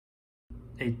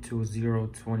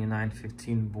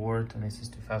820-2915 board, and this is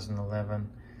 2011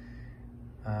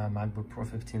 MacBook Pro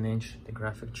 15-inch. The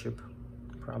graphic chip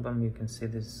problem, you can see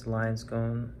these lines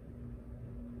going,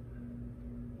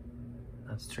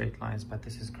 not straight lines, but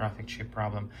this is graphic chip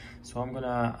problem. So I'm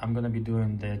gonna be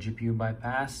doing the GPU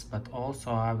bypass, but also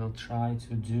I will try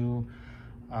to do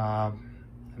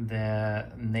the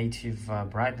native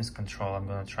brightness control. I'm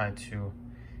gonna try to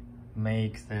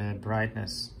make the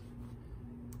brightness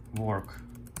work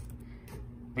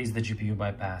with the GPU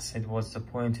bypass. It was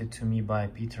appointed to me by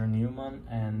Peter Newman,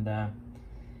 and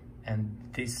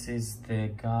this is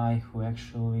the guy who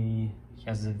actually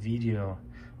has a video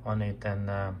on it, and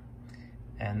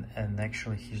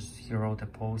actually he wrote a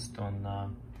post on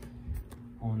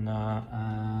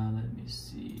let me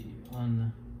see,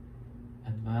 on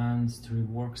Advanced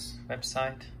Reworks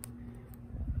website.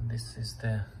 This is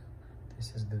the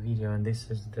video, and this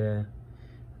is the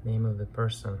name of the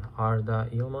person, Arda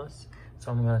Yilmaz. So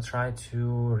I'm gonna try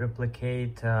to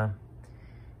replicate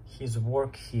his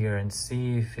work here and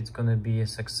see if it's gonna be a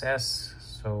success.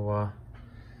 So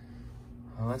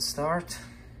let's start.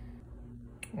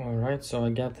 All right, so I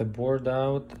got the board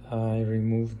out. I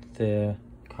removed the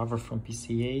cover from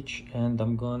PCH, and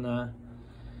I'm gonna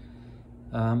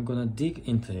dig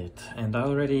into it. And I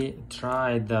already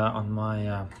tried on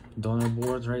my donor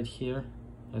board right here,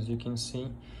 as you can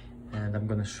see, and I'm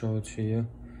gonna show it to you.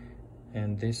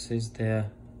 And this is the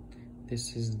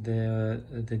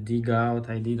dig out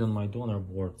I did on my donor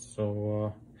board.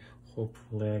 So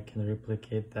hopefully I can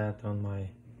replicate that on my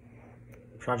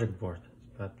project board.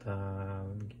 But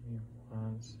give me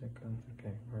 1 second.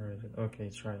 Okay, where is it? Okay,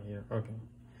 it's right here. Okay,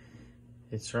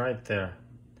 it's right there.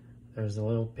 There's a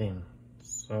little pin.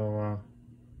 So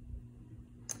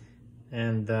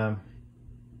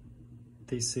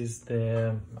this is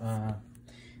the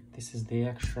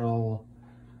actual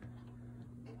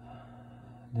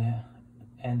the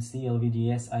NC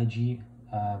LVDS IG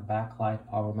backlight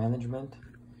power management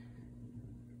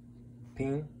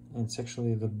pin. It's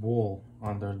actually the ball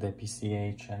under the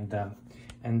PCH, and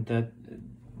the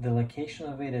location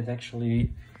of it is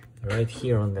actually right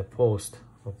here on the post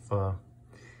of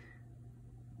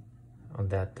on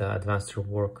that Advanced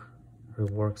Reworks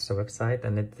website,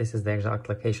 and this is the exact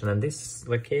location. And this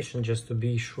location, just to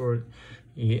be sure,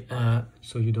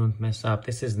 so you don't mess up,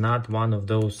 this is not one of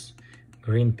those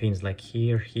green pins like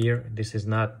here. This is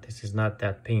not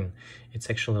that pin. It's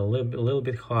actually a little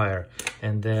bit higher.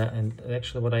 And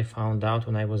actually, what I found out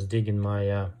when I was digging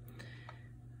my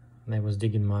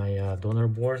donor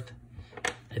board,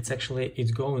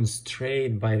 it's going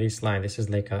straight by this line. This is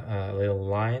like a little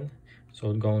line, so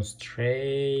it's going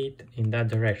straight in that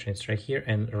direction. It's right here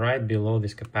and right below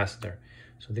this capacitor.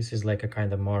 So this is like a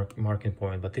kind of marking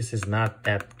point, but this is not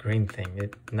that green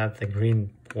thing. Not the green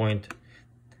point.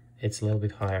 It's a little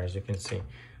bit higher, as you can see.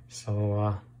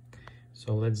 So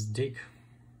let's dig.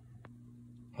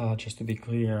 Just to be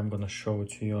clear, I'm gonna show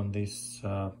it to you on this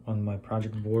on my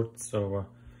project board. So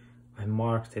I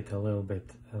marked it a little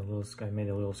bit. I made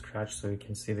a little scratch, so you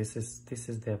can see this is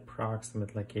the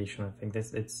approximate location. I think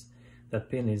that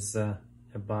pin is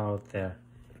about there.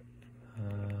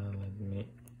 Let me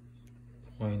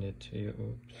point it to you.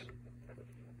 Oops!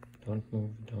 Don't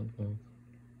move.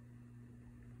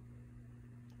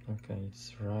 Okay,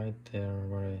 it's right there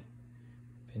where I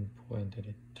pinpointed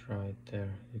it, right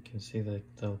there. You can see the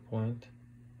little point.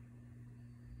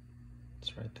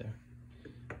 It's right there.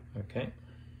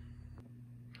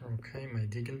 Okay, my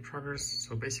dig in progress.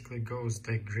 So basically goes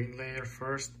the green layer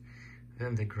first,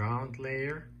 then the ground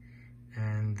layer,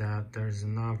 and there's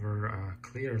another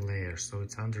clear layer, so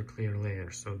it's under clear layer.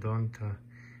 So don't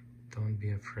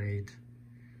be afraid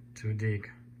to dig.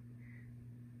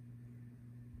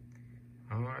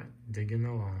 Alright, digging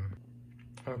along.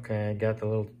 Okay, I got a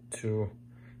little too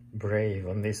brave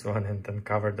on this one and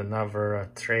uncovered another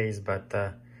trace, but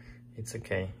it's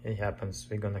okay, it happens.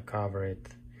 We're gonna cover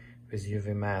it with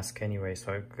UV mask anyway,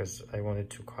 so because I wanted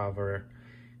to cover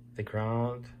the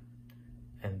ground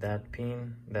and that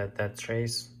pin, that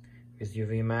trace with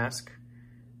UV mask,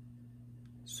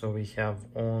 so we have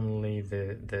only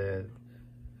the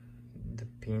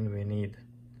pin we need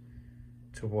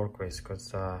to work with,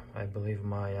 because I believe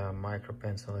my micro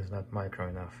pencil is not micro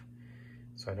enough,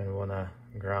 so I don't want to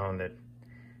ground it.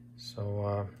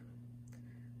 So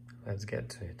let's get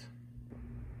to it.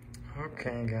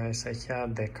 Okay guys, I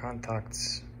had the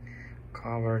contacts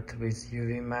covered with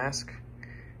UV mask,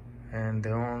 and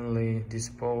the only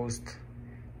disposed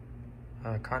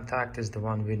contact is the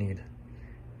one we need,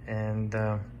 and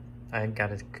I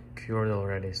got it cured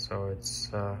already, so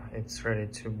it's ready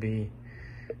to be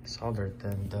soldered.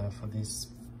 And for this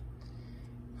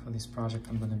For this project,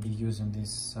 I'm going to be using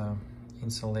this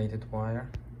insulated wire.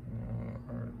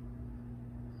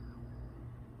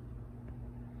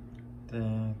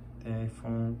 The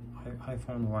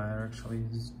iPhone wire actually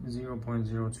is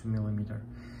 0.02 millimeter.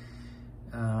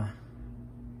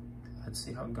 Let's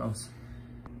see how it goes.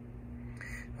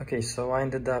 Okay, so I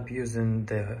ended up using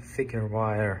the thicker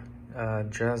wire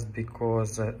just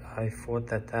because I thought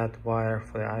that that wire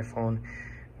for the iPhone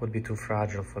would be too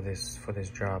fragile for this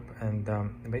job. And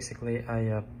basically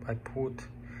I put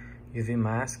UV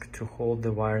mask to hold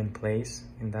the wire in place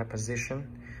in that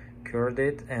position, cured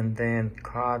it, and then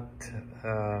cut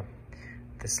the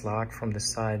slot from the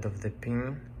side of the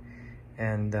pin,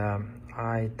 and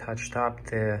I touched up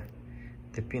the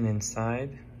pin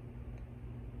inside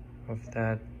of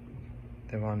that,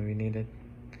 the one we needed,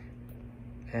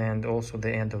 and also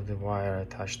the end of the wire. I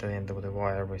touched the end of the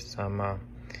wire with some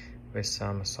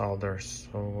solders.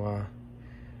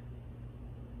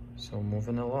 So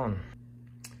moving along.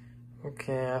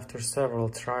 Okay, after several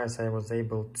tries I was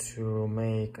able to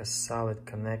make a solid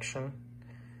connection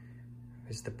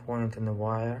with the point in the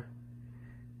wire.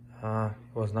 It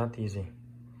was not easy.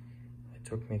 It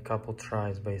took me a couple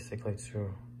tries basically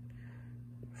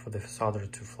for the solder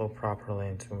to flow properly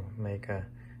and to make a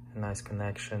nice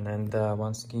connection. And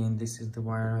once again, this is the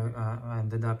wire I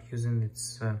ended up using.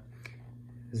 It's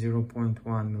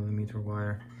 0.1 millimeter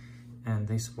wire, and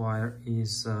this wire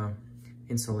is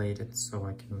insulated, so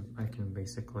I can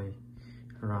basically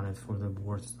run it for the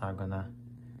board. It's not gonna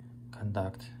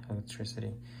conduct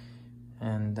electricity.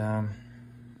 And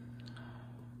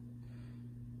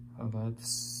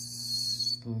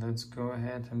let's go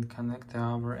ahead and connect the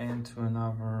other end to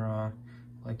another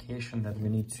location that we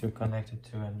need to connect it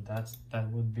to, and that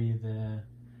would be the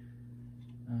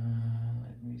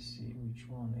let me see, which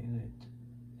one is it?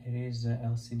 It is the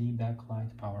LCD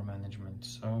backlight power management.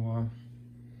 So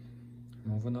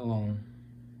moving along.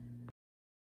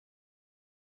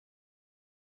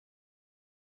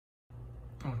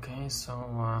 Okay, so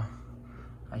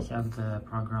I have the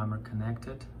programmer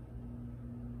connected,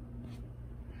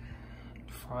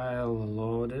 file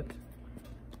loaded,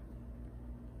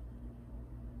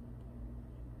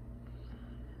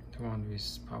 the one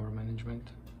with power management,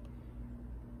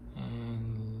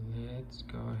 and let's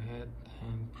go ahead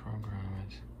and program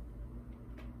it.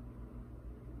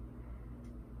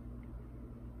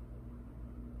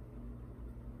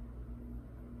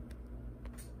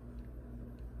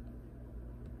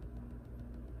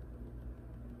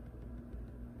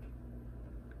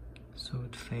 So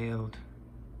it failed.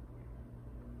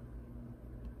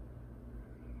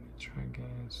 Try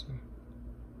again. So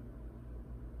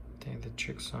take the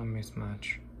checksum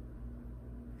mismatch.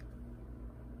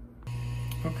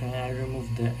 Okay, I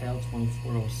removed the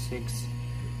L2406,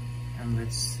 and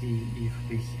let's see if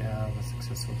we have a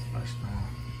successful flash now.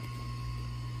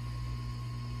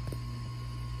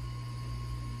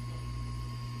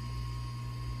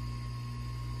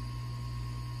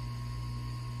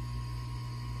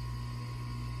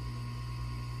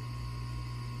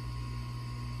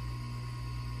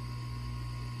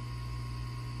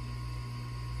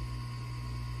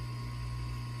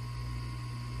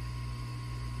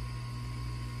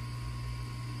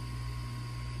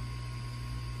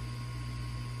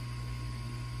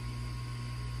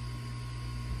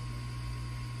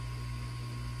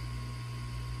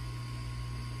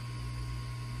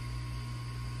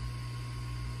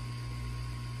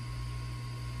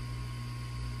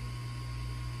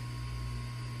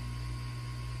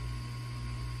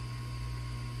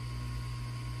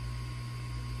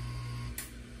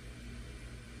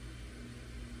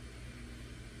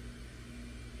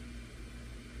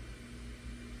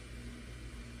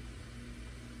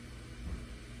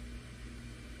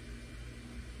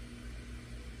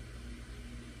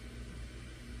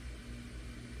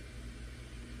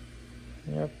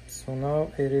 Yep, so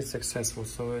now it is successful.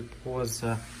 So it was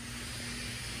the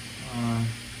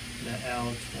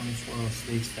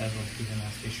L2406 that was giving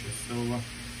us issues. So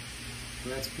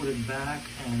let's put it back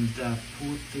and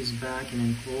put this back in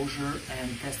enclosure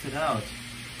and test it out.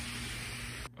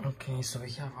 Okay, so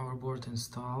we have our board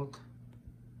installed.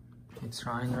 It's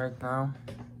running right now.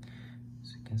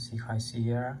 So you can see high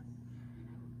Sierra.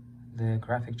 The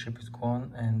graphic chip is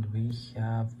gone, and we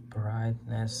have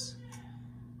brightness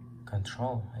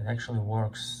control. It actually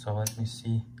works. So let me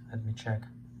see, let me check.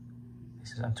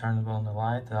 This is unturnable on the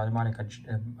light. The automatic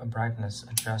brightness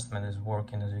adjustment is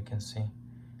working, as you can see.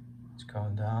 It's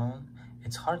going down.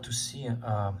 It's hard to see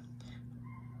on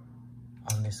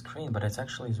the screen, but it's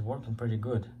actually working pretty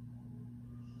good.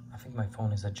 I think my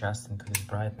phone is adjusting to this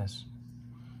brightness.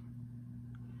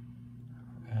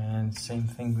 And same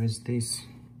thing with this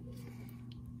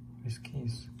These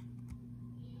keys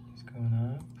is going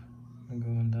up and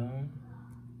going down.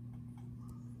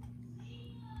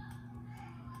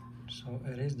 So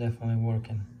it is definitely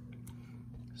working.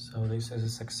 So this is a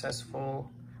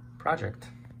successful project.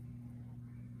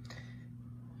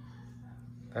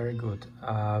 Very good.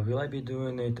 Will I be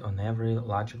doing it on every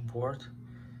logic board?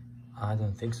 I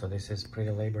don't think so. This is pretty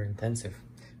labor intensive,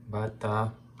 but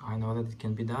I know that it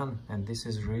can be done, and this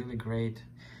is really great.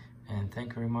 And thank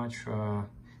you very much for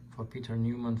Peter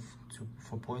Newman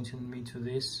for pointing me to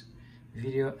this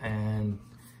video, and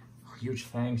huge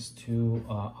thanks to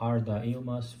Arda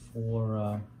Yilmaz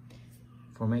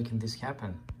for making this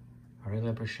happen. I really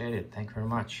appreciate it. Thank you very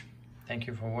much. Thank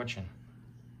you for watching.